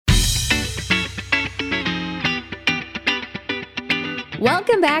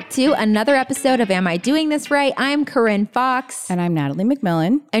Welcome back to another episode of Am I Doing This Right? I'm Corinne Fox. And I'm Natalie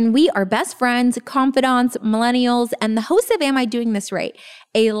McMillan. And we are best friends, confidants, millennials, and the hosts of Am I Doing This Right?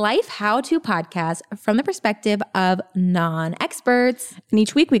 A life how-to podcast from the perspective of non-experts. And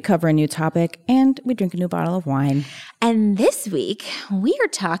each week we cover a new topic and we drink a new bottle of wine. And this week we are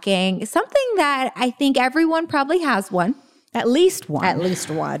talking something that I think everyone probably has one. At least one. At least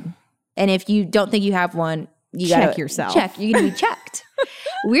one. And if you don't think you have one, you check gotta yourself. Check. You're gonna be checked.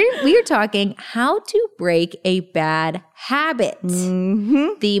 We are talking how to break a bad habit.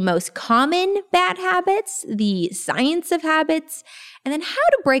 Mm-hmm. The most common bad habits, the science of habits, and then how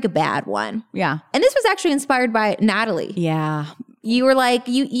to break a bad one. Yeah. And this was actually inspired by Natalie. Yeah. You were like,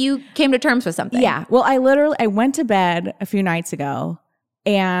 you came to terms with something. Yeah. Well, I went to bed a few nights ago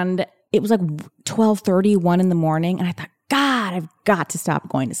and it was like 12:30, 1 in the morning. And I thought, God, I've got to stop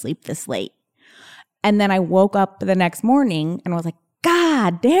going to sleep this late. And then I woke up the next morning and was like,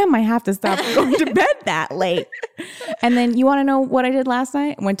 God damn, I have to stop going to bed that late. And then you want to know what I did last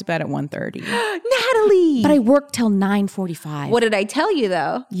night? I went to bed at 1:30. Natalie! But I worked till 9:45. What did I tell you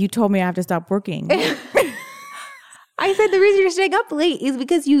though? You told me I have to stop working. I said the reason you're staying up late is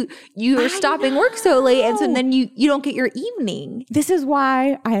because you are stopping work so late, and so then you don't get your evening. This is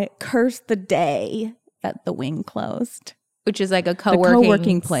why I cursed the day that the wing closed. Which is like a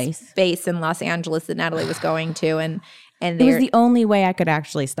co-working place space in Los Angeles that Natalie was going to, and it was the only way I could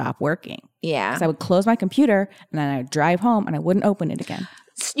actually stop working. Yeah, so I would close my computer and then I would drive home and I wouldn't open it again.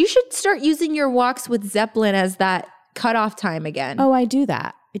 You should start using your walks with Zeppelin as that cutoff time again. Oh, I do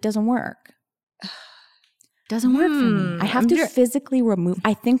that. It doesn't work. Doesn't work for me. I have to physically remove.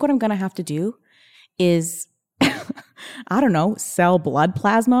 I think what I'm going to have to do is, I don't know, sell blood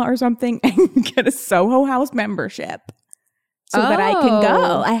plasma or something and get a Soho House membership. So that I can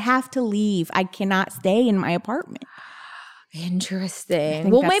go. I have to leave. I cannot stay in my apartment. Interesting.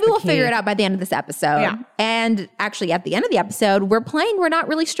 Well, maybe we'll figure it out by the end of this episode. Yeah. And actually, at the end of the episode, we're playing We're Not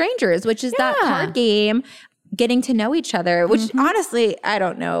Really Strangers, which is that card game, getting to know each other, which honestly, I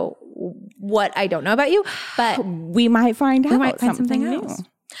don't know what I don't know about you, but we might find out. We might find something else.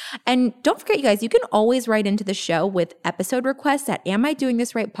 And don't forget, you guys, you can always write into the show with episode requests at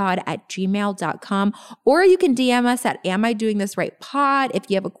amidoingthisrightpod@gmail.com, or you can DM us at amidoingthisrightpod. If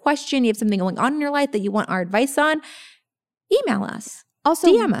you have a question, you have something going on in your life that you want our advice on, email us. Also,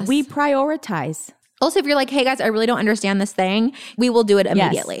 DM us. We prioritize. Also, if you're like, hey guys, I really don't understand this thing, we will do it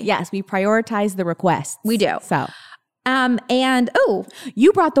immediately. Yes, we prioritize the requests. We do. So, you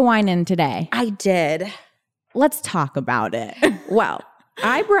brought the wine in today. I did. Let's talk about it. Well,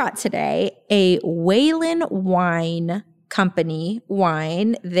 I brought today a Whalen Wine Company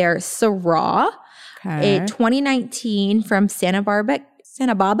wine. They're Syrah, a 2019 from Santa Barbara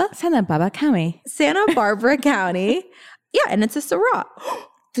County. Yeah, and it's a Syrah.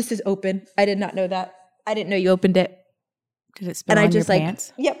 This is open. I did not know that. I didn't know you opened it. Did it spill on your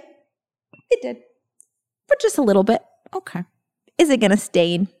pants? Yep, it did. But just a little bit. Okay. Is it going to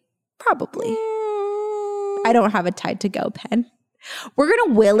stain? Probably. I don't have a Tide-to-Go pen. We're going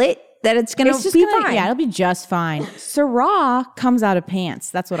to will it that it's going to be fine. Yeah, it'll be just fine. Syrah comes out of pants.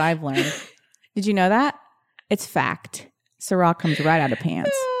 That's what I've learned. Did you know that? It's fact. Syrah comes right out of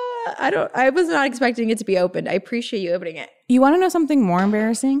pants. I was not expecting it to be opened. I appreciate you opening it. You want to know something more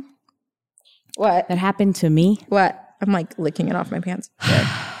embarrassing? What? That happened to me? What? I'm like licking it off my pants.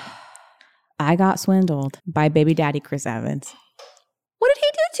 I got swindled by baby daddy Chris Evans. What did he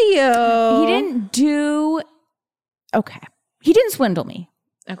do to you? He didn't swindle me.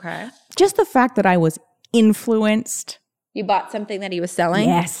 Okay. Just the fact that I was influenced. You bought something that he was selling?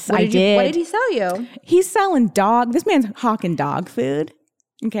 Yes, I did. What did he sell you? He's selling this man's hawking dog food.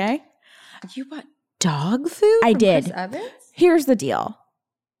 Okay. You bought dog food? I did. Chris Evans? Here's the deal.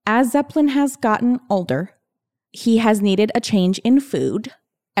 As Zeppelin has gotten older, he has needed a change in food.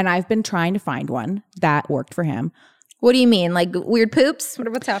 And I've been trying to find one that worked for him. What do you mean? Like weird poops?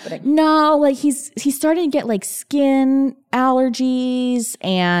 What's happening? No, like he's starting to get like skin allergies,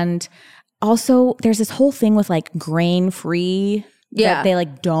 and also there's this whole thing with like grain-free. Yeah. That they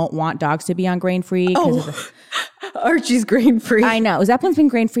like don't want dogs to be on grain-free. Archie's grain-free. I know. Zeppelin's been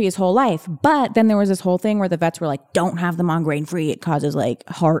grain-free his whole life. But then there was this whole thing where the vets were like, don't have them on grain-free. It causes like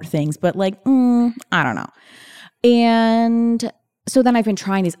heart things. But like, I don't know. And so then I've been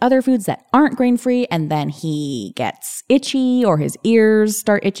trying these other foods that aren't grain-free, and then he gets itchy or his ears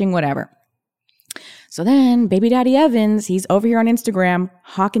start itching, whatever. So then baby daddy Evans, he's over here on Instagram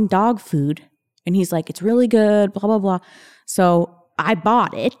hawking dog food, and he's like, it's really good, blah, blah, blah. So I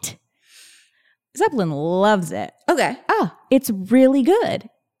bought it. Zeppelin loves it. Okay. It's really good.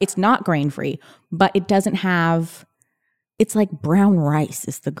 It's not grain-free, but it doesn't have it's like brown rice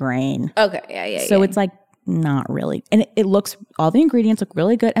is the grain. Okay, yeah. So it's like not really. And it looks, all the ingredients look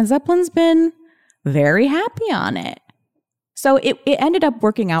really good. And Zeppelin's been very happy on it. So it ended up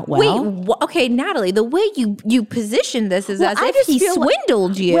working out well. Wait, okay, Natalie, the way you position this is as if he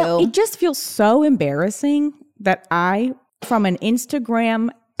swindled you. Well, it just feels so embarrassing that from an Instagram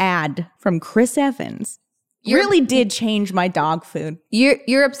ad from Chris Evans, really did change my dog food.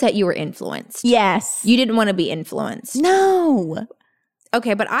 You're upset you were influenced. Yes. You didn't want to be influenced. No.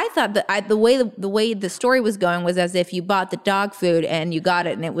 Okay, but I thought that the way the story was going was as if you bought the dog food and you got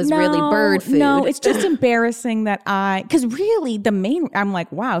it and it was really bird food. No, it's just embarrassing that because really I'm like,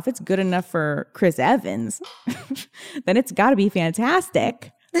 wow, if it's good enough for Chris Evans, then it's got to be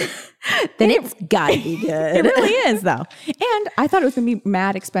fantastic. Then it's got to be good. It really is, though. And I thought it was going to be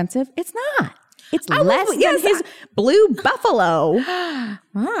mad expensive. It's not. It's less than his Blue Buffalo.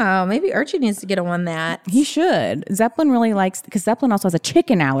 Wow, maybe Archie needs to get on that. He should. Zeppelin really likes, because Zeppelin also has a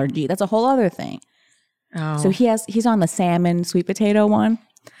chicken allergy. That's a whole other thing. Oh. So he's on the salmon sweet potato one.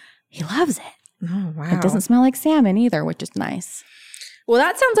 He loves it. Oh, wow. It doesn't smell like salmon either, which is nice. Well,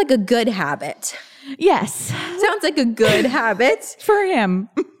 that sounds like a good habit. Yes. Sounds like a good habit. For him.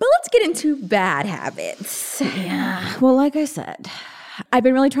 But let's get into bad habits. Yeah. Well, like I said, I've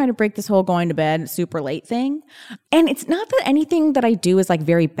been really trying to break this whole going to bed super late thing. And it's not that anything that I do is like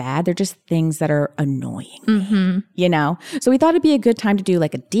very bad. They're just things that are annoying, you know? So we thought it'd be a good time to do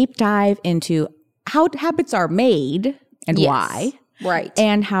like a deep dive into how habits are made and why. Right.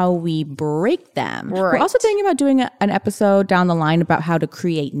 And how we break them. Right. We're also thinking about doing an episode down the line about how to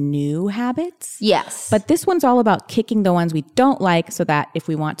create new habits. Yes. But this one's all about kicking the ones we don't like so that if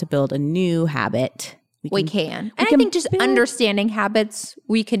we want to build a new habit, we can. And I think just understanding habits,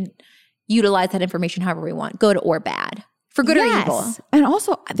 we could utilize that information however we want, good or bad, for good or evil. And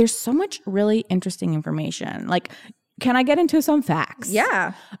also, there's so much really interesting information. Like, can I get into some facts?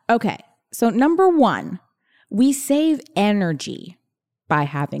 Yeah. Okay. So number 1, we save energy by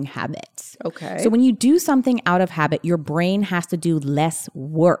having habits. Okay. So when you do something out of habit, your brain has to do less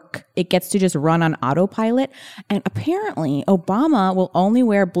work. It gets to just run on autopilot. And apparently, Obama will only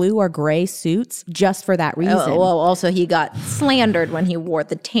wear blue or gray suits just for that reason. Oh, well, also he got slandered when he wore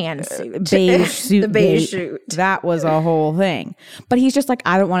the tan suit. Beige suit. The beige suit. That was a whole thing. But he's just like,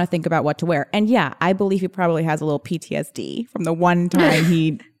 I don't want to think about what to wear. And yeah, I believe he probably has a little PTSD from the one time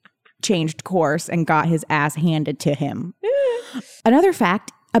he changed course and got his ass handed to him. Another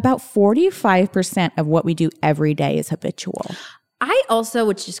fact, about 45% of what we do every day is habitual. I also,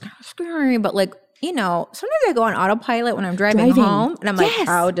 which is kind of scary, but like, you know, sometimes I go on autopilot when I'm driving home and I'm like,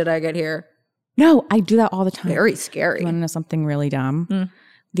 how did I get here? No, I do that all the time. Very scary. You want to know something really dumb?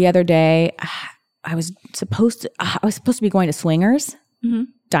 The other day, I was supposed to be going to Swingers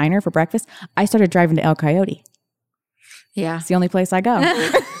Diner for breakfast. I started driving to El Coyote. Yeah. It's the only place I go.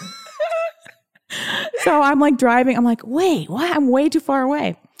 So I'm like driving. I'm like, wait, what? I'm way too far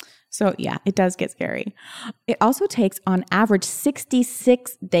away. So yeah, it does get scary. It also takes on average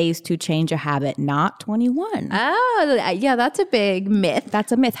 66 days to change a habit, not 21. Oh, yeah, that's a big myth.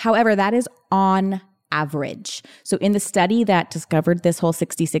 That's a myth. However, that is on average. So in the study that discovered this whole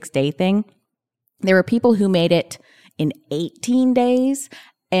 66-day thing, there were people who made it in 18 days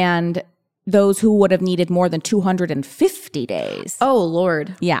and those who would have needed more than 250 days. Oh,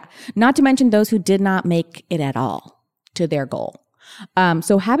 Lord. Yeah. Not to mention those who did not make it at all to their goal.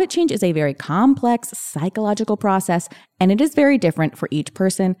 So habit change is a very complex psychological process, and it is very different for each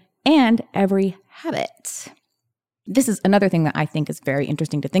person and every habit. This is another thing that I think is very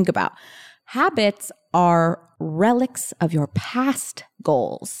interesting to think about. Habits are relics of your past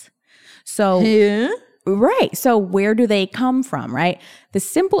goals. So, right. So where do they come from, right? The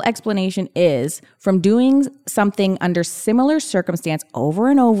simple explanation is from doing something under similar circumstance over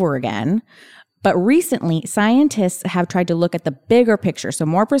and over again. But recently, scientists have tried to look at the bigger picture. So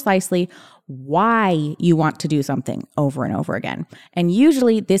more precisely, why you want to do something over and over again. And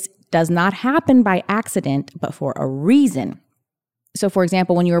usually this does not happen by accident, but for a reason. So for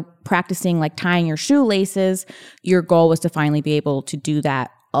example, when you were practicing like tying your shoelaces, your goal was to finally be able to do that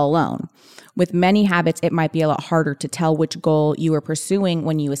alone. With many habits, it might be a lot harder to tell which goal you were pursuing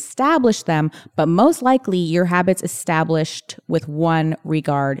when you establish them, but most likely your habits established with one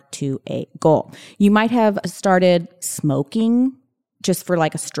regard to a goal. You might have started smoking just for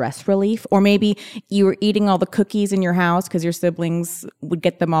like a stress relief, or maybe you were eating all the cookies in your house because your siblings would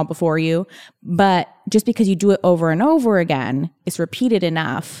get them all before you. But just because you do it over and over again, it's repeated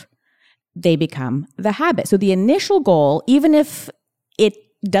enough, they become the habit. So the initial goal, even if it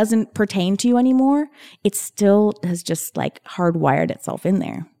doesn't pertain to you anymore, it still has just like hardwired itself in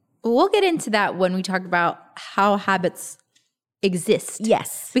there. We'll get into that when we talk about how habits exist.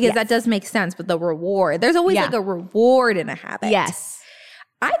 Yes. Because that does make sense with the reward. There's always like a reward in a habit. Yes.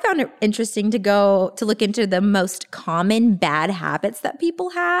 I found it interesting to look into the most common bad habits that people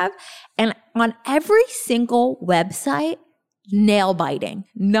have. And on every single website, nail biting,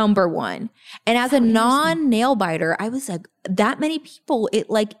 number one. And as a non-nail biter, I was like, that many people, it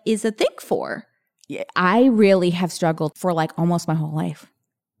like is a thing for. I really have struggled for like almost my whole life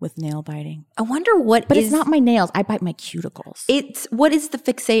with nail biting. I wonder what But it's not my nails. I bite my cuticles. What is the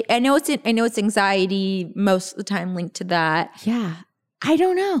fixate? I know it's anxiety most of the time linked to that. Yeah. I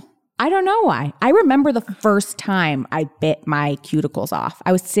don't know why. I remember the first time I bit my cuticles off.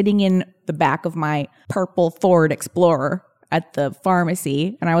 I was sitting in the back of my purple Ford Explorer at the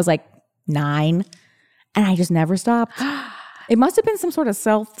pharmacy, and I was like 9, and I just never stopped. It must have been some sort of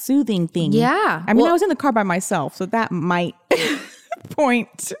self-soothing thing. Yeah. I mean, I was in the car by myself, so that might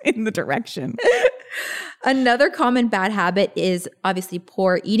point in the direction. Another common bad habit is obviously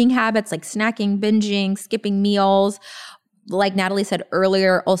poor eating habits like snacking, binging, skipping meals. Like Natalie said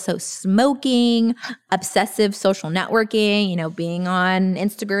earlier, also smoking, obsessive social networking, being on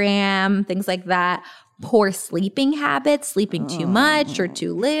Instagram, things like that. Poor sleeping habits, sleeping too much or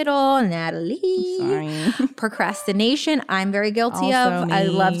too little. Natalie. Sorry. Procrastination, I'm very guilty Also of. me. I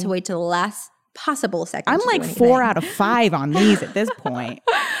love to wait to the last possible second. I'm like 4 out of 5 on these at this point.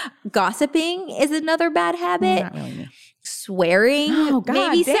 Gossiping is another bad habit. Not really me. Swearing, oh, God,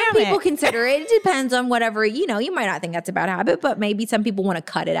 maybe some people it. consider it. It depends on whatever, you might not think that's a bad habit, but maybe some people want to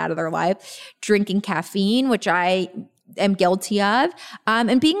cut it out of their life. Drinking caffeine, which I am guilty of,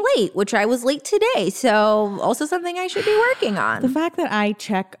 and being late, which I was late today. So also something I should be working on. The fact that I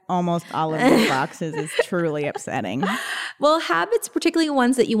check almost all of these boxes is truly upsetting. Well, habits, particularly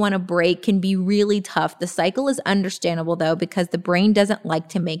ones that you want to break, can be really tough. The cycle is understandable, though, because the brain doesn't like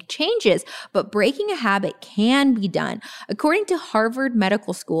to make changes. But breaking a habit can be done. According to Harvard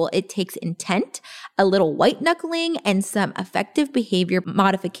Medical School, it takes intent, a little white knuckling, and some effective behavior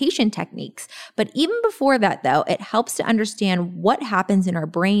modification techniques. But even before that, though, it helps to understand what happens in our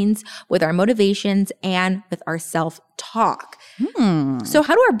brains with our motivations and with our self-talk. So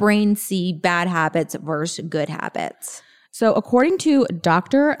how do our brains see bad habits versus good habits? So according to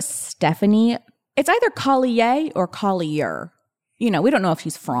Dr. Stephanie, it's either Collier or Collier. We don't know if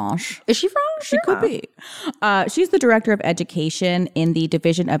she's French. Is she French? She could be. She's the director of education in the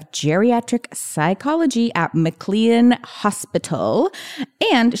Division of Geriatric Psychology at McLean Hospital.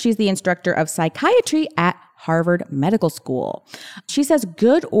 And she's the instructor of psychiatry at Harvard Medical School. She says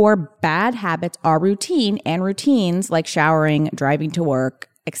good or bad habits are routine, and routines like showering, driving to work,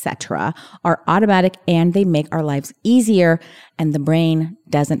 etc., are automatic and they make our lives easier, and the brain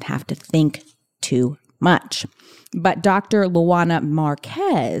doesn't have to think too much. But Dr. Luana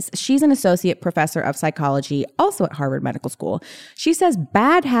Marquez, she's an associate professor of psychology also at Harvard Medical School. She says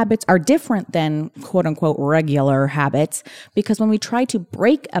bad habits are different than quote unquote regular habits because when we try to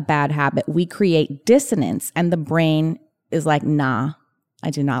break a bad habit, we create dissonance and the brain is like, nah, I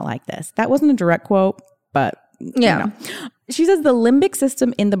do not like this. That wasn't a direct quote, but yeah. She says the limbic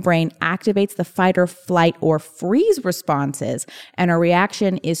system in the brain activates the fight or flight or freeze responses, and our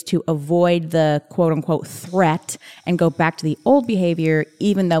reaction is to avoid the quote unquote threat and go back to the old behavior,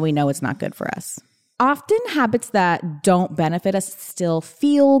 even though we know it's not good for us. Often habits that don't benefit us still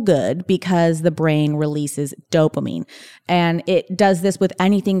feel good because the brain releases dopamine. And it does this with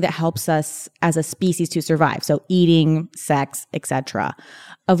anything that helps us as a species to survive. So eating, sex, etc.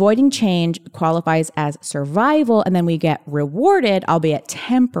 Avoiding change qualifies as survival, and then we get rewarded, albeit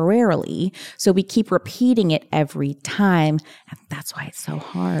temporarily. So we keep repeating it every time. And that's why it's so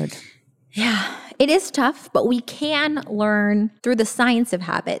hard. Yeah, it is tough, but we can learn through the science of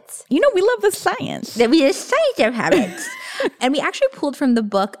habits. We love the science. The science of habits. And we actually pulled from the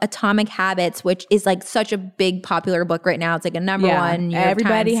book Atomic Habits, which is like such a big popular book right now. It's like a number one. New York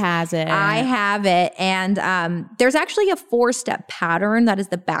Everybody Times. has it. I have it. And there's actually a 4-step pattern that is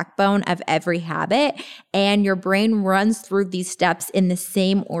the backbone of every habit. And your brain runs through these steps in the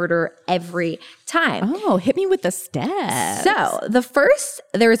same order every time. Oh, hit me with the steps. So the first,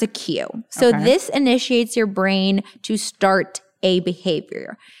 there is a cue. So this initiates your brain to start a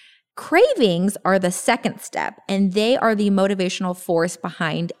behavior. Cravings are the second step, and they are the motivational force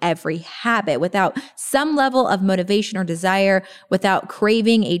behind every habit. Without some level of motivation or desire, without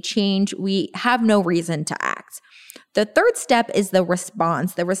craving a change, we have no reason to act. The third step is the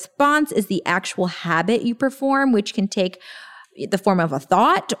response. The response is the actual habit you perform, which can take the form of a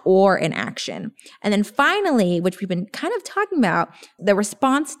thought or an action. And then finally, which we've been kind of talking about, the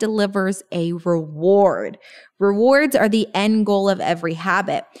response delivers a reward. Rewards are the end goal of every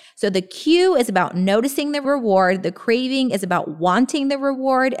habit. So the cue is about noticing the reward, the craving is about wanting the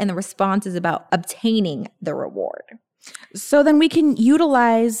reward, and the response is about obtaining the reward. So then we can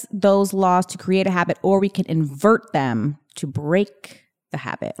utilize those laws to create a habit, or we can invert them to break the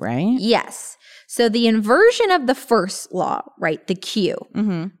habit, right? Yes. So the inversion of the first law, right, the cue,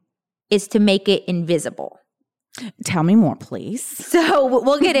 is to make it invisible. Tell me more, please. So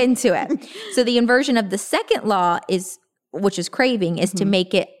we'll get into it. So the inversion of the second law is, which is craving, is to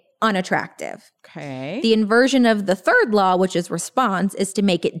make it unattractive. Okay. The inversion of the third law, which is response, is to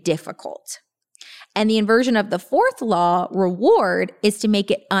make it difficult. And the inversion of the fourth law, reward, is to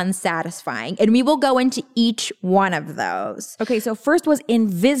make it unsatisfying. And we will go into each one of those. Okay, so first was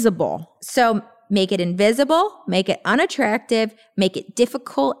invisible. So make it invisible, make it unattractive, make it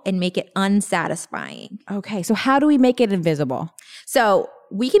difficult, and make it unsatisfying. Okay, so how do we make it invisible? So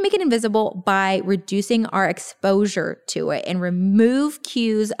we can make it invisible by reducing our exposure to it and remove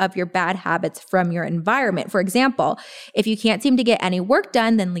cues of your bad habits from your environment. For example, if you can't seem to get any work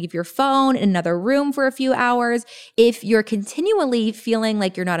done, then leave your phone in another room for a few hours. If you're continually feeling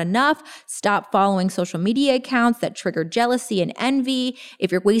like you're not enough, stop following social media accounts that trigger jealousy and envy.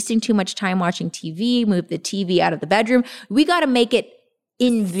 If you're wasting too much time watching TV, move the TV out of the bedroom. We got to make it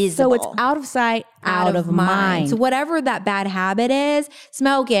invisible. So it's out of sight, out of mind. So whatever that bad habit is,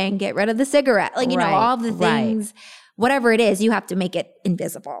 smoking, get rid of the cigarette, like, you know, all the things, whatever it is, you have to make it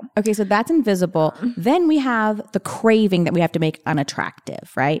invisible. Okay, so that's invisible. Then we have the craving that we have to make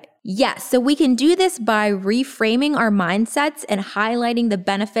unattractive, right? Yes. So we can do this by reframing our mindsets and highlighting the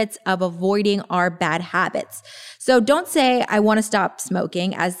benefits of avoiding our bad habits. So don't say, I want to stop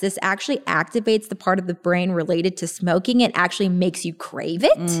smoking, as this actually activates the part of the brain related to smoking. It actually makes you crave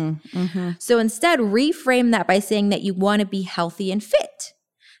it. So instead, reframe that by saying that you want to be healthy and fit.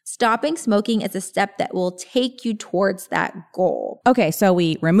 Stopping smoking is a step that will take you towards that goal. Okay, so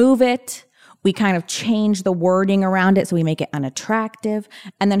we remove it. We kind of change the wording around it so we make it unattractive.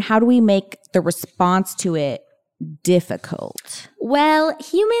 And then how do we make the response to it difficult? Well,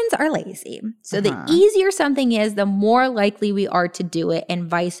 humans are lazy. So the easier something is, the more likely we are to do it, and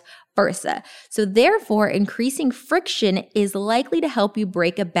vice versa. So therefore, increasing friction is likely to help you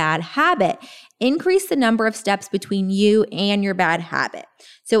break a bad habit. Increase the number of steps between you and your bad habit.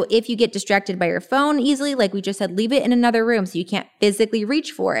 So if you get distracted by your phone easily, like we just said, leave it in another room so you can't physically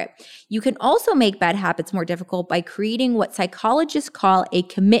reach for it. You can also make bad habits more difficult by creating what psychologists call a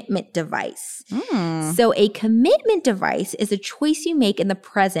commitment device. So a commitment device is a choice you make in the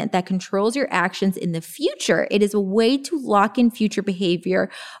present that controls your actions in the future. It is a way to lock in future behavior,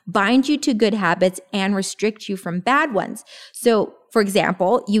 bind you to good habits, and restrict you from bad ones. So for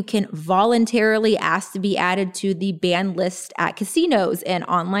example, you can voluntarily ask to be added to the banned list at casinos and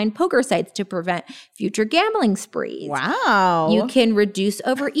online poker sites to prevent future gambling sprees. Wow. You can reduce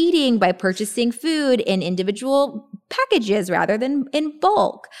overeating by purchasing food in individual packages rather than in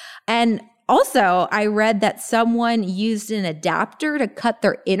bulk. And also, I read that someone used an adapter to cut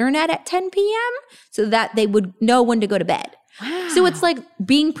their internet at 10 p.m. so that they would know when to go to bed. Wow. So it's like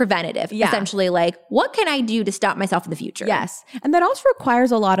being preventative, essentially, like, what can I do to stop myself in the future? Yes. And that also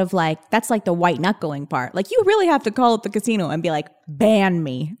requires a lot of that's like the white knuckling part. Like, you really have to call up the casino and be like, ban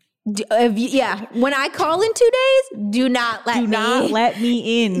me. When I call in 2 days, do not let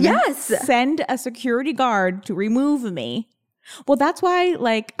me in. Yes. Send a security guard to remove me. Well, that's why,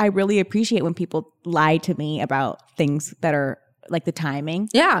 I really appreciate when people lie to me about things that are like the timing.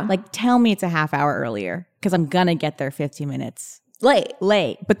 Yeah. Tell me it's a half hour earlier because I'm going to get there 15 minutes late.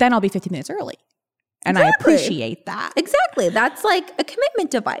 But then I'll be 15 minutes early. And I appreciate that. Exactly. That's like a commitment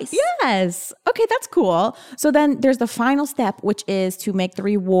device. Yes. Okay, that's cool. So then there's the final step, which is to make the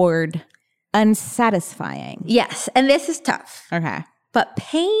reward unsatisfying. Yes. And this is tough. Okay. But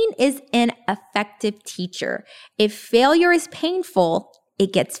pain is an effective teacher. If failure is painful,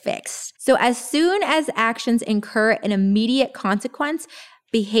 it gets fixed. So as soon as actions incur an immediate consequence,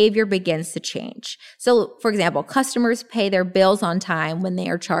 behavior begins to change. So for example, customers pay their bills on time when they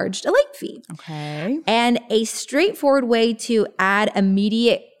are charged a late fee. Okay. And a straightforward way to add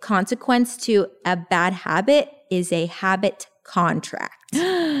immediate consequence to a bad habit is a habit contract.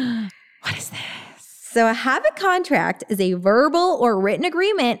 What is this? So a habit contract is a verbal or written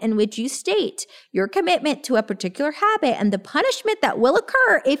agreement in which you state your commitment to a particular habit and the punishment that will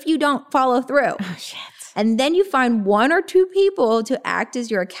occur if you don't follow through. Oh, shit. And then you find one or two people to act as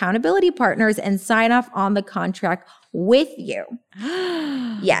your accountability partners and sign off on the contract with you.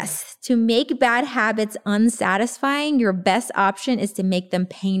 Yes. To make bad habits unsatisfying, your best option is to make them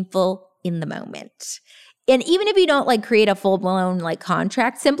painful in the moment. And even if you don't like create a full-blown like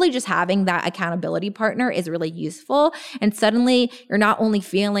contract, simply just having that accountability partner is really useful. And suddenly you're not only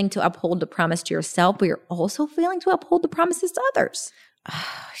failing to uphold the promise to yourself, but you're also failing to uphold the promises to others.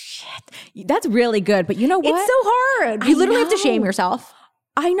 Oh, shit. That's really good. But you know what? It's so hard. You literally have to shame yourself.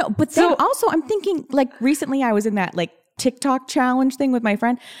 I know. But then also I'm thinking like recently I was in that like TikTok challenge thing with my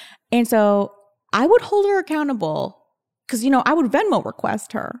friend. And so I would hold her accountable because, you know, I would Venmo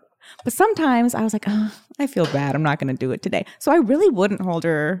request her. But sometimes I was like, oh, I feel bad. I'm not going to do it today. So I really wouldn't hold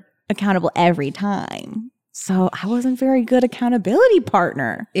her accountable every time. So I wasn't very good accountability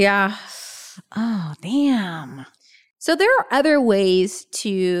partner. Yeah. Oh, damn. So there are other ways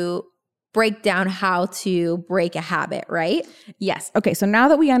to break down how to break a habit, right? Yes. Okay. So now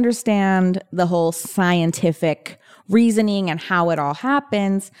that we understand the whole scientific reasoning and how it all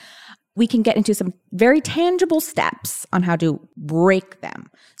happens, we can get into some very tangible steps on how to break them.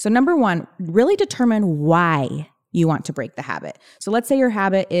 So number one, really determine why you want to break the habit. So let's say your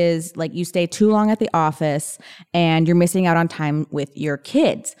habit is like you stay too long at the office and you're missing out on time with your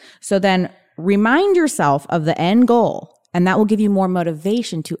kids. So then remind yourself of the end goal, and that will give you more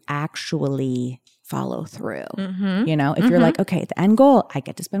motivation to actually follow through. Mm-hmm. You know, if you're like, okay, the end goal, I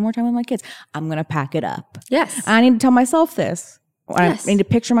get to spend more time with my kids. I'm going to pack it up. Yes. I need to tell myself this. Yes. I need to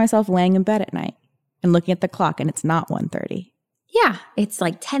picture myself laying in bed at night and looking at the clock and it's not 1:30. Yeah, it's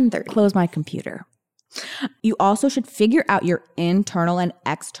like 10:30. Close my computer. You also should figure out your internal and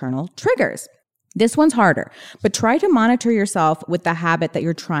external triggers. This one's harder, but try to monitor yourself with the habit that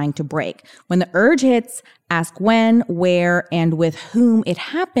you're trying to break. When the urge hits, ask when, where, and with whom it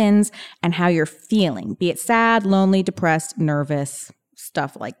happens and how you're feeling, be it sad, lonely, depressed, nervous,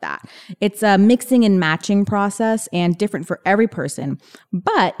 stuff like that. It's a mixing and matching process and different for every person.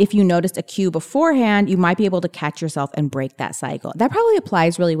 But if you noticed a cue beforehand, you might be able to catch yourself and break that cycle. That probably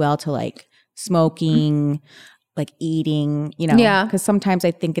applies really well to like smoking, like eating, you know, because sometimes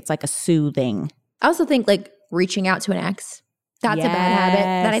I think it's like a soothing. I also think like reaching out to an ex. That's a bad habit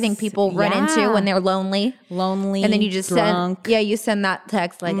that I think people run into when they're lonely. And then you just you send that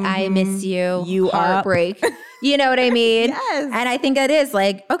text like, I miss you, heartbreak. You know what I mean? Yes. And I think it is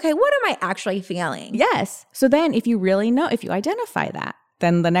like, okay, what am I actually feeling? Yes. So then if you really know, if you identify that,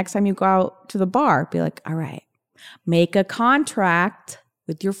 then the next time you go out to the bar, be like, all right, make a contract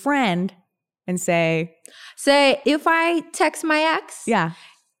with your friend and say, if I text my ex,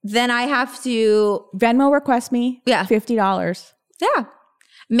 then I have to Venmo request me $50. Yeah.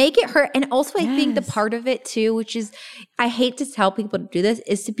 Make it hurt. And also I think the part of it too, which is, I hate to tell people to do this,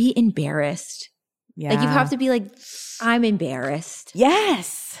 is to be embarrassed. Yeah. Like you have to be like, I'm embarrassed.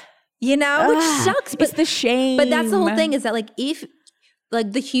 Yes. You know, which sucks. But it's the shame. But that's the whole thing is that like if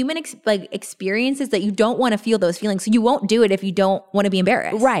like the human experience is that you don't want to feel those feelings. So you won't do it if you don't want to be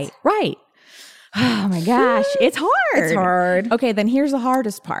embarrassed. Right. Oh my gosh. It's hard. It's hard. Okay, then here's the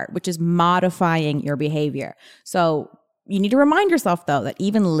hardest part, which is modifying your behavior. So you need to remind yourself, though, that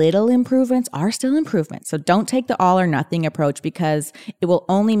even little improvements are still improvements. So don't take the all or nothing approach because it will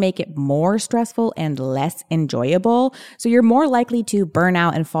only make it more stressful and less enjoyable. So you're more likely to burn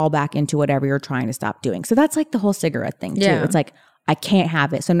out and fall back into whatever you're trying to stop doing. So that's like the whole cigarette thing, too. Yeah. It's like, I can't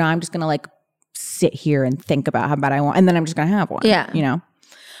have it. So now I'm just going to like sit here and think about how bad I want. And then I'm just going to have one. Yeah. You know?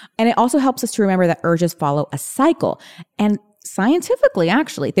 And it also helps us to remember that urges follow a cycle. And scientifically,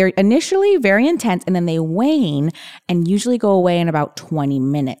 actually, they're initially very intense and then they wane and usually go away in about 20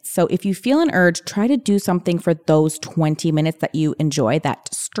 minutes. So if you feel an urge, try to do something for those 20 minutes that you enjoy that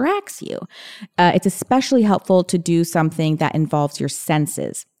distracts you. It's especially helpful to do something that involves your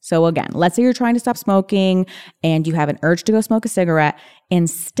senses. So again, let's say you're trying to stop smoking and you have an urge to go smoke a cigarette.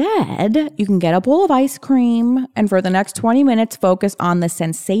 Instead, you can get a bowl of ice cream and for the next 20 minutes, focus on the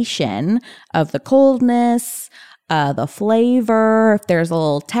sensation of the coldness, the flavor, if there's a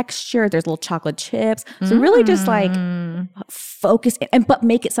little texture, if there's little chocolate chips. So really just like focus but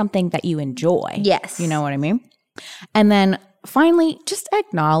make it something that you enjoy. Yes. You know what I mean? And then finally, just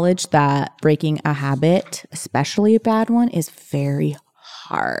acknowledge that breaking a habit, especially a bad one, is very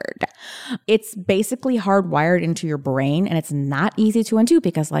hard. It's basically hardwired into your brain and it's not easy to undo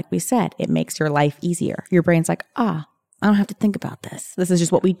because like we said, it makes your life easier. Your brain's like, I don't have to think about this. This is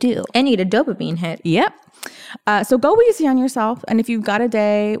just what we do. And you get a dopamine hit. Yep. So go easy on yourself. And if you've got a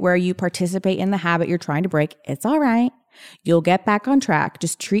day where you participate in the habit you're trying to break, it's all right. You'll get back on track.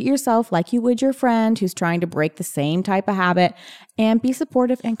 Just treat yourself like you would your friend who's trying to break the same type of habit and be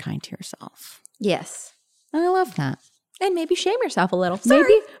supportive and kind to yourself. Yes. I love that. And maybe shame yourself a little.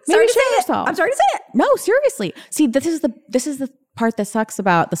 Maybe shame yourself. I'm sorry to say it. No, seriously. See, this is the part that sucks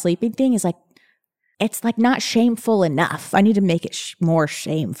about the sleeping thing is like, it's like not shameful enough. I need to make it more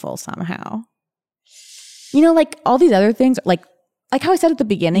shameful somehow. You know, like all these other things, like how I said at the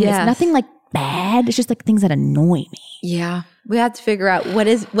beginning, it's nothing like bad. It's just like things that annoy me. Yeah. We have to figure out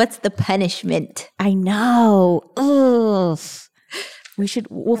what's the punishment. I know. Ugh.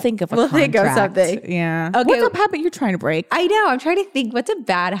 We'll think of a contract. Think of something. Yeah. Okay. What's a habit you're trying to break? I know. I'm trying to think what's a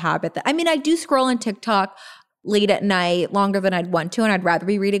bad habit I do scroll on TikTok late at night longer than I'd want to, and I'd rather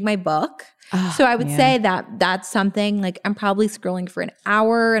be reading my book. Oh, so I would say that's something like I'm probably scrolling for an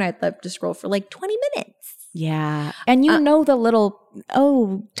hour and I'd love to scroll for like 20 minutes. Yeah. And you know the little,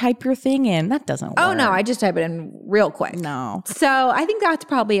 type your thing in. That doesn't work. Oh, no. I just type it in real quick. No. So I think that's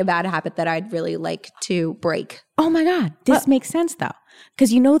probably a bad habit that I'd really like to break. Oh, my God. This makes sense, though.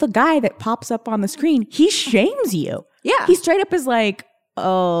 Because you know the guy that pops up on the screen, he shames you. Yeah. He straight up is like,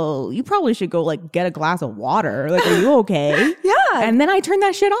 oh, you probably should go like get a glass of water. Like, are you okay? Yeah. And then I turn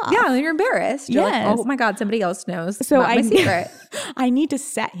that shit off. Yeah. And you're embarrassed. You're yes. like, oh, my God, somebody else knows. So my secret. I need to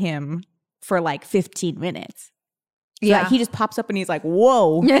set him for like 15 minutes. So yeah. he just pops up and he's like,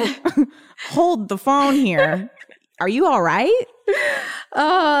 whoa, hold the phone here. Are you all right?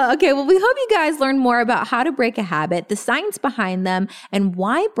 Okay. Well, we hope you guys learn more about how to break a habit, the science behind them, and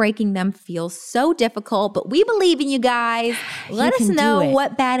why breaking them feels so difficult. But we believe in you guys. Let us know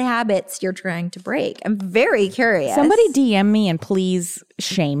what bad habits you're trying to break. I'm very curious. Somebody DM me and please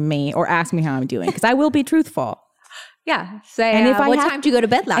shame me or ask me how I'm doing because I will be truthful. Yeah. Say, and if what time did you go to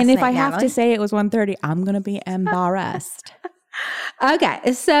bed last night? And if I have to say it was 1:30, I'm going to be embarrassed.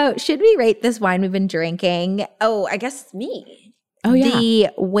 Okay. So should we rate this wine we've been drinking? Oh, I guess me. Oh, yeah. The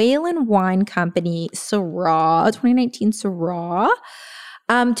Whalen Wine Company Syrah, 2019 Syrah.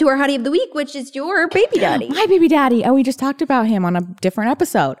 To our Hottie of the Week, which is your baby daddy. My baby daddy. Oh, we just talked about him on a different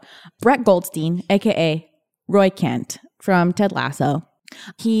episode. Brett Goldstein, a.k.a. Roy Kent from Ted Lasso.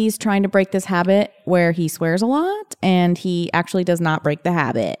 He's trying to break this habit where he swears a lot, and he actually does not break the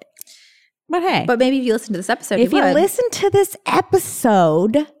habit. But hey. But maybe if you listen to this episode, if you listen to this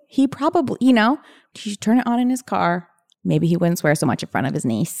episode, he probably, he should turn it on in his car. Maybe he wouldn't swear so much in front of his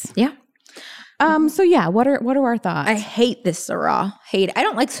niece. Yeah. So yeah, what are our thoughts? I hate this Syrah. I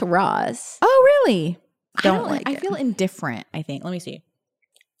don't like Syrahs. Oh, really? Don't like it. I feel indifferent, I think. Let me see.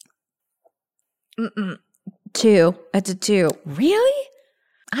 2. That's a 2. Really?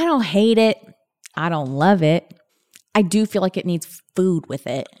 I don't hate it. I don't love it. I do feel like it needs food with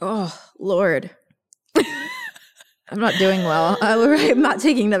it. Oh, Lord. I'm not doing well. I'm not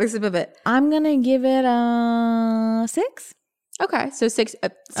taking another sip of it. I'm going to give it a 6. Okay. So 6.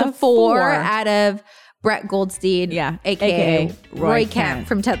 So 4 out of Brett Goldstein, a.k.a. Roy Kent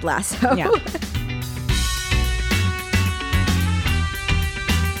from Ted Lasso. Yeah.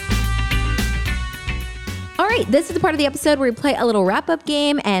 All right, this is the part of the episode where we play a little wrap-up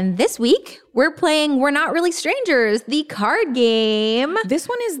game, and this week we're playing We're Not Really Strangers, the card game. This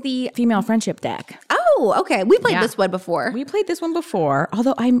one is the female friendship deck. Oh, okay. We played this one before. We played this one before,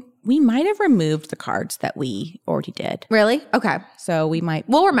 although we might have removed the cards that we already did. Really? Okay. So we might...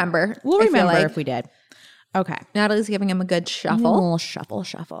 We'll remember. We'll remember if we did. Okay. Natalie's giving him a good shuffle. A little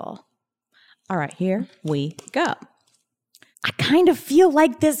shuffle. All right, here we go. I kind of feel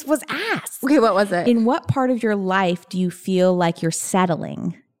like this was asked. Okay, what was it? In what part of your life do you feel like you're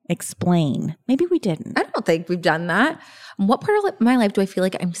settling? Explain. Maybe we didn't. I don't think we've done that. In what part of my life do I feel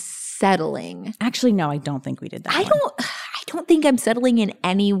like I'm settling? Actually, no, I don't think we did that. I don't think I'm settling in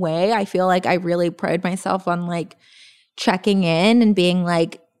any way. I feel like I really pride myself on like checking in and being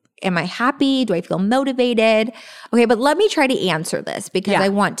like, am I happy? Do I feel motivated? Okay, but let me try to answer this because I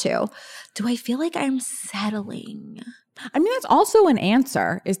want to. Do I feel like I'm settling? I mean, that's also an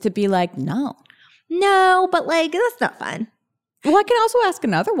answer, is to be like, no. No, but like, that's not fun. Well, I can also ask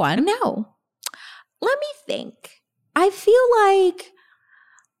another one. No. Let me think. I feel like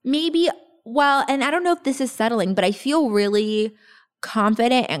maybe, and I don't know if this is settling, but I feel really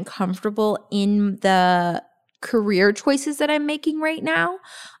confident and comfortable in the career choices that I'm making right now.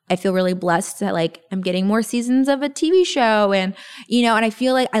 I feel really blessed that like I'm getting more seasons of a TV show and, and I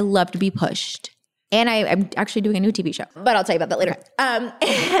feel like I love to be pushed. And I'm actually doing a new TV show, but I'll tell you about that later.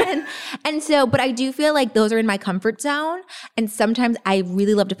 And so, but I do feel like those are in my comfort zone. And sometimes I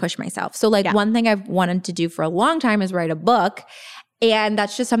really love to push myself. So like one thing I've wanted to do for a long time is write a book. And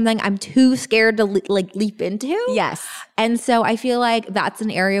that's just something I'm too scared to leap into. Yes. And so I feel like that's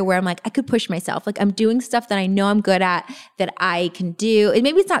an area where I'm like, I could push myself. Like I'm doing stuff that I know I'm good at, that I can do. And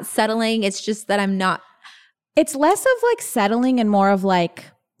maybe it's not settling. It's just that I'm not. It's less of like settling and more of like,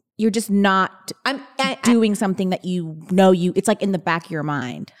 you're just not doing something that it's like in the back of your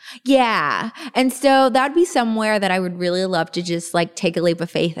mind. Yeah. And so that would be somewhere that I would really love to just like take a leap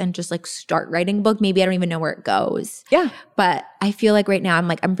of faith and just like start writing a book. Maybe I don't even know where it goes. Yeah. But I feel like right now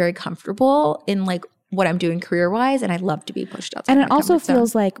I'm very comfortable in like what I'm doing career-wise, and I love to be pushed outside. And it also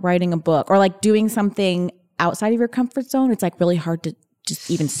feels like writing a book or like doing something outside of your comfort zone. It's like really hard to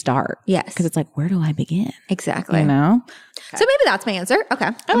just even start. Yes. Because it's like, where do I begin? Exactly. You know? Okay. So maybe that's my answer. Okay.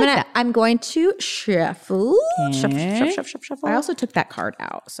 I'm going to shuffle. Okay. Shuffle. I also took that card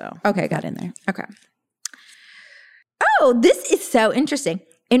out. So okay, got in there. Okay. Oh, this is so interesting.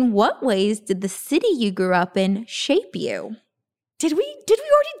 In what ways did the city you grew up in shape you? Did we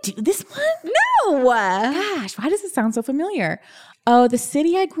already do this one? No. Gosh, why does it sound so familiar? Oh, the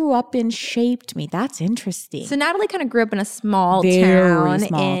city I grew up in shaped me. That's interesting. So Natalie kind of grew up in a small town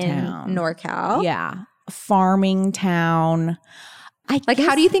in NorCal. Yeah. A farming town.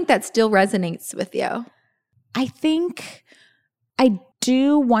 How do you think that still resonates with you? I think I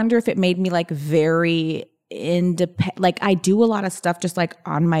do wonder if it made me like very independent. Like I do a lot of stuff just like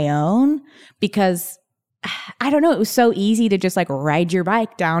on my own because I don't know. It was so easy to just like ride your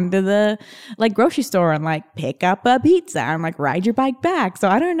bike down to the like grocery store and like pick up a pizza and like ride your bike back. So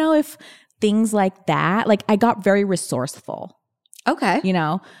I don't know if things like that, like I got very resourceful. Okay. You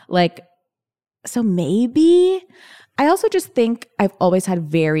know, like, so maybe I also just think I've always had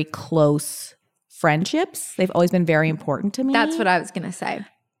very close friendships. They've always been very important to me. That's what I was going to say.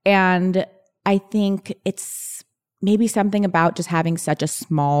 And I think it's maybe something about just having such a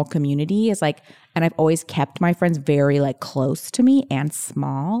small community is like, and I've always kept my friends very like close to me and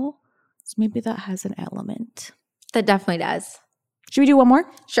small. So maybe that has an element. That definitely does. Should we do one more?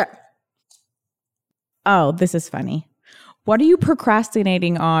 Sure. Oh, this is funny. What are you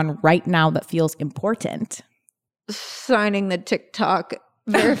procrastinating on right now that feels important? Signing the TikTok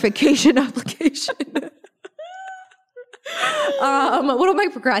verification application. What am I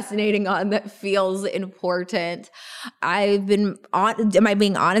procrastinating on that feels important? Am I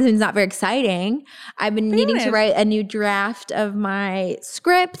being honest? It's not very exciting. I've been needing to write a new draft of my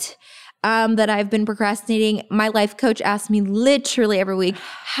script that I've been procrastinating. My life coach asked me literally every week,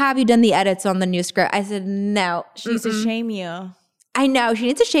 have you done the edits on the new script? I said, no. She needs to shame you. I know. She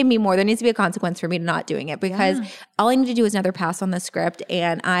needs to shame me more. There needs to be a consequence for me not doing it because all I need to do is another pass on the script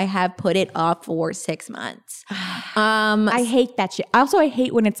and I have put it off for 6 months. I hate that shit. Also, I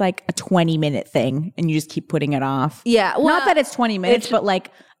hate when it's like a 20-minute thing and you just keep putting it off. Yeah. Well, not that it's 20 minutes, but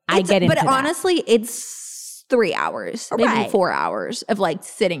like I get into that. But honestly, it's 3 hours, maybe 4 hours of like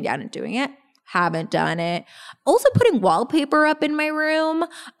sitting down and doing it. Haven't done it. Also putting wallpaper up in my room.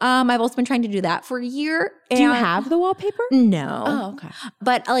 I've also been trying to do that for a year. Do you have the wallpaper? No. Oh, okay.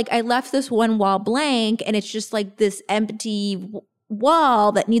 But like I left this one wall blank and it's just like this empty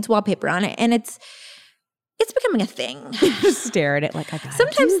wall that needs wallpaper on it. And it's becoming a thing. Just stare at it like I got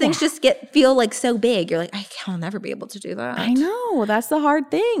Sometimes things just feel like so big. You're like, I'll never be able to do that. I know. That's the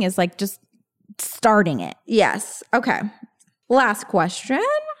hard thing is like just starting it. Yes. Okay. Last question.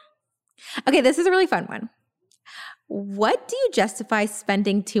 Okay, this is a really fun one. What do you justify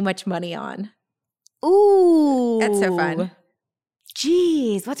spending too much money on? Ooh. That's so fun.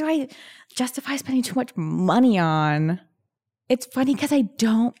 Jeez, what do I justify spending too much money on? It's funny because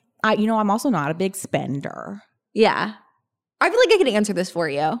I'm also not a big spender. Yeah. I feel like I can answer this for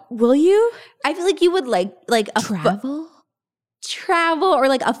you. Will you? I feel like you would like a travel or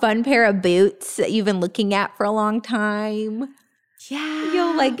like a fun pair of boots that you've been looking at for a long time. Yeah.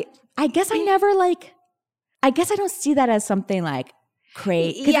 You'll like... I guess I don't see that as something like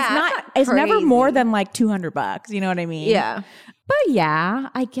crazy. Yeah, it's never more than like $200. You know what I mean? Yeah. But yeah,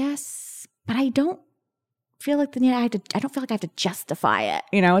 I guess. But I don't feel like I don't feel like I have to justify it.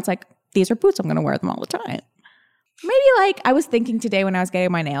 You know, it's like these are boots. I'm going to wear them all the time. Maybe like I was thinking today when I was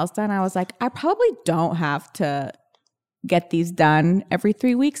getting my nails done, I was like, I probably don't have to get these done every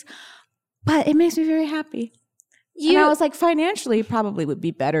 3 weeks, but it makes me very happy. And I was like, financially, probably would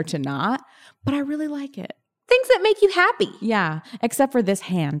be better to not, but I really like it. Things that make you happy. Yeah, except for this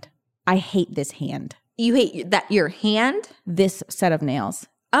hand. I hate this hand. You hate your hand? This set of nails.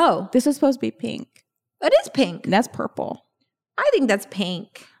 Oh. This is supposed to be pink. It is pink. That's purple. I think that's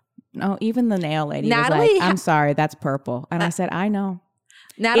pink. No, even the nail lady was like, I'm sorry, that's purple. And I said, I know.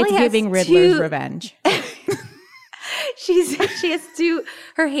 Natalie it's giving Riddler's revenge. She has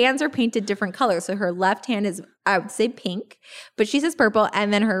her hands are painted different colors. So her left hand is, I would say pink, but she says purple,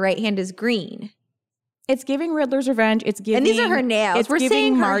 and then her right hand is green. It's giving Riddler's revenge. It's giving, and these are her nails. We're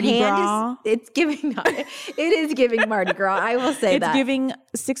saying Mardi Gras. It is giving Mardi Gras. I will say that. It's giving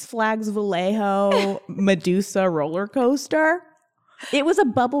Six Flags Vallejo Medusa roller coaster. It was a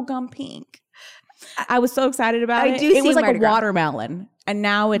bubblegum pink. I was so excited about it. It was like a watermelon. And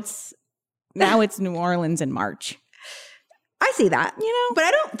now it's New Orleans in March. I see that, but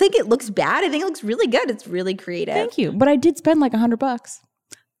I don't think it looks bad. I think it looks really good. It's really creative. Thank you. But I did spend like $100.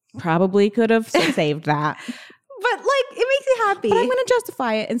 Probably could have saved that. But like, it makes you happy. But I'm going to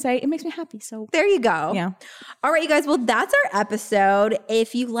justify it and say it makes me happy. So there you go. Yeah. All right, you guys. Well, that's our episode.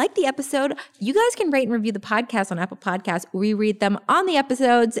 If you like the episode, you guys can rate and review the podcast on Apple Podcasts. We read them on the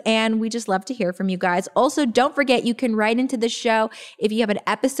episodes, and we just love to hear from you guys. Also, don't forget, you can write into the show if you have an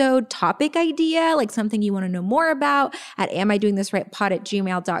episode topic idea, like something you want to know more about, at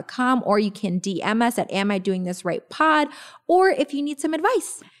amidoingthisrightpod@gmail.com, or you can DM us at amidoingthisrightpod, or if you need some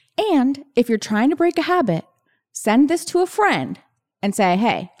advice. And if you're trying to break a habit, send this to a friend and say,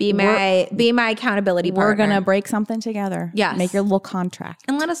 hey, be my accountability partner. We're going to break something together. Yes. Make your little contract.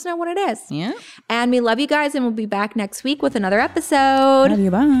 And let us know what it is. Yeah. And we love you guys, and we'll be back next week with another episode. Love you.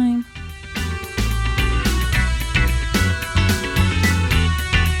 Bye.